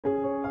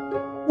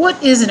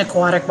What is an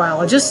aquatic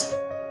biologist?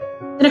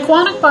 An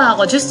aquatic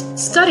biologist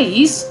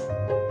studies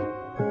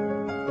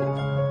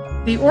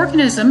the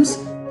organisms,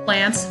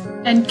 plants,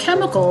 and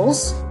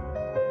chemicals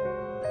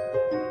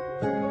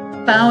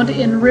found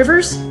in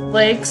rivers,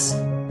 lakes,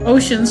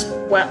 oceans,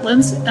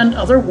 wetlands, and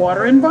other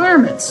water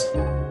environments.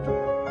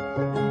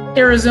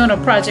 Arizona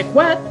Project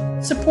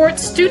WET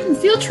supports student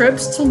field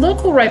trips to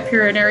local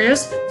riparian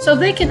areas so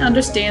they can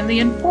understand the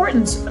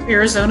importance of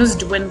Arizona's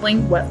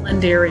dwindling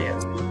wetland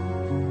areas.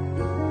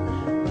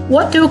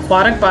 What do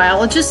aquatic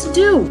biologists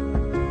do?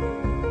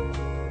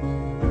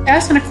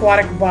 As an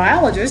aquatic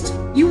biologist,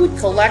 you would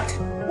collect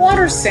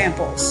water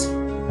samples.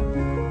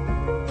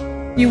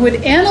 You would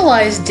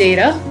analyze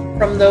data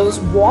from those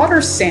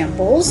water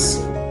samples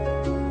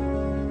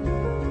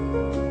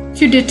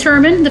to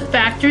determine the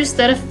factors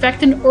that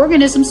affect an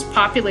organism's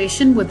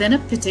population within a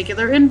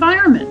particular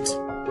environment.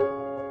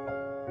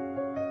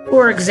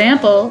 For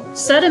example,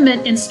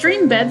 sediment in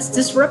stream beds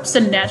disrupts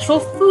the natural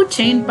food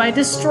chain by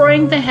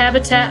destroying the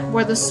habitat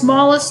where the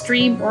smallest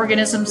stream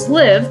organisms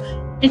live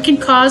and can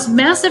cause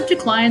massive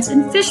declines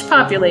in fish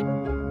populations.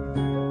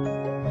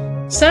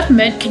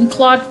 Sediment can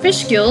clog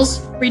fish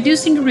gills,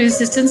 reducing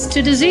resistance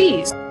to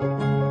disease,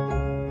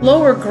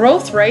 lower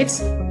growth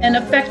rates, and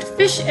affect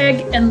fish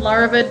egg and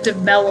larva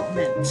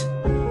development.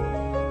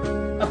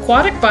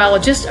 Aquatic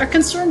biologists are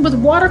concerned with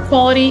water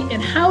quality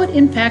and how it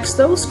impacts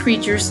those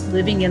creatures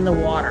living in the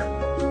water.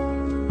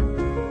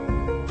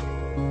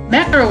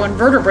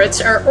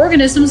 Macroinvertebrates are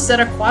organisms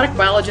that aquatic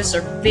biologists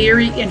are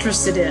very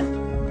interested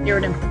in. They're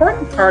an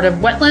important part of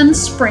wetlands,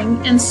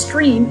 spring, and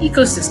stream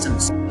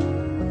ecosystems.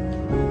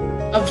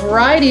 A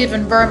variety of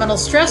environmental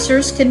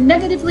stressors can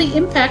negatively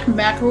impact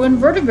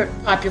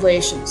macroinvertebrate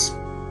populations.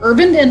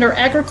 Urban and/or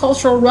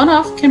agricultural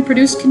runoff can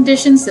produce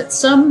conditions that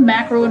some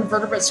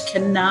macroinvertebrates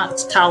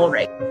cannot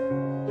tolerate.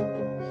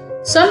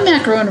 Some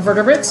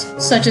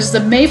macroinvertebrates, such as the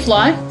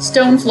mayfly,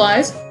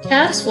 stoneflies,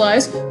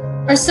 caddisflies,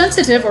 are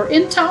sensitive or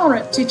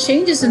intolerant to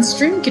changes in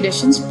stream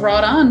conditions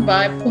brought on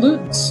by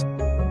pollutants.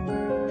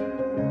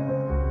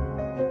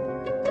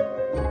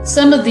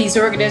 Some of these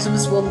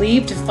organisms will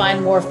leave to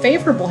find more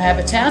favorable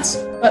habitats,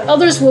 but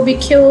others will be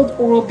killed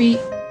or will be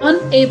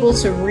unable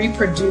to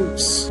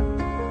reproduce.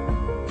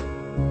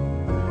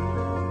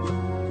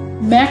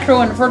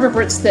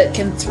 Macroinvertebrates that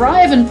can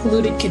thrive in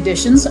polluted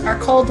conditions are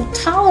called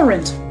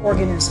tolerant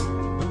organisms.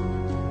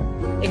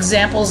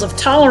 Examples of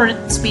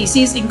tolerant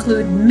species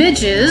include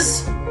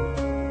midges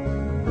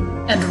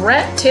and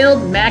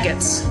rat-tailed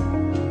maggots.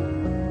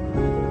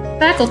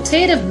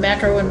 Facultative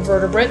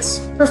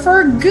macroinvertebrates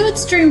prefer good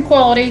stream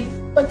quality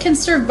but can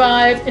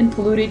survive in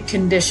polluted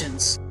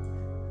conditions.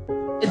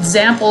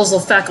 Examples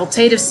of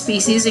facultative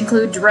species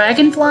include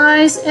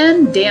dragonflies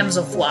and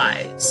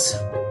damselflies.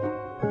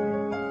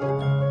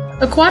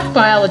 Aquatic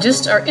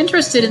biologists are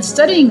interested in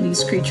studying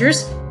these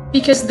creatures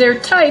because their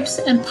types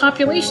and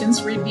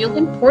populations reveal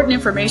important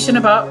information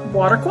about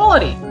water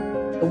quality,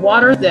 the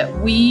water that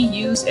we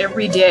use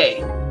every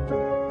day.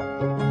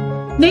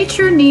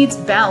 Nature needs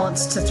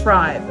balance to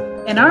thrive,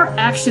 and our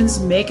actions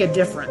make a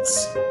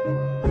difference.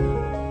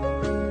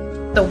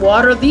 The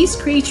water these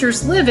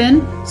creatures live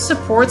in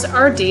supports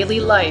our daily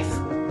life.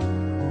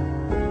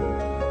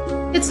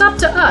 It's up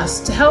to us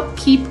to help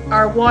keep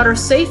our water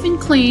safe and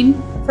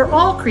clean for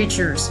all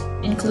creatures,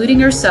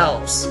 including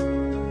ourselves.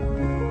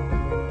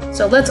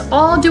 So let's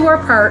all do our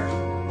part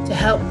to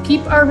help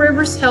keep our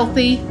rivers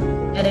healthy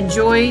and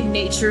enjoy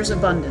nature's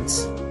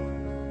abundance.